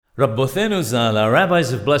Rabbothenu Zal, our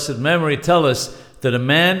rabbis of blessed memory, tell us that a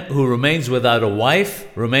man who remains without a wife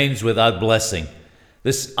remains without blessing.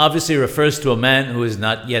 This obviously refers to a man who is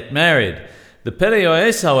not yet married. The Perei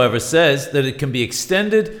Yoes, however, says that it can be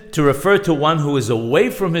extended to refer to one who is away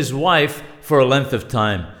from his wife for a length of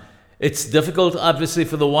time. It's difficult, obviously,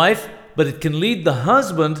 for the wife, but it can lead the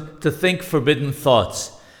husband to think forbidden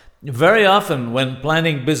thoughts. Very often, when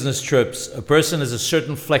planning business trips, a person has a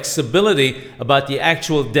certain flexibility about the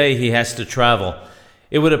actual day he has to travel.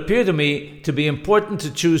 It would appear to me to be important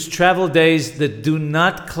to choose travel days that do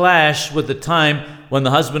not clash with the time when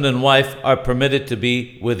the husband and wife are permitted to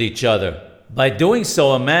be with each other. By doing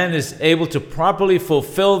so, a man is able to properly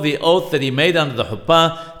fulfill the oath that he made under the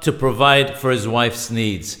chuppah to provide for his wife's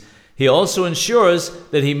needs. He also ensures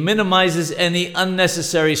that he minimizes any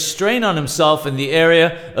unnecessary strain on himself in the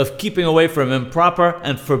area of keeping away from improper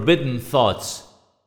and forbidden thoughts.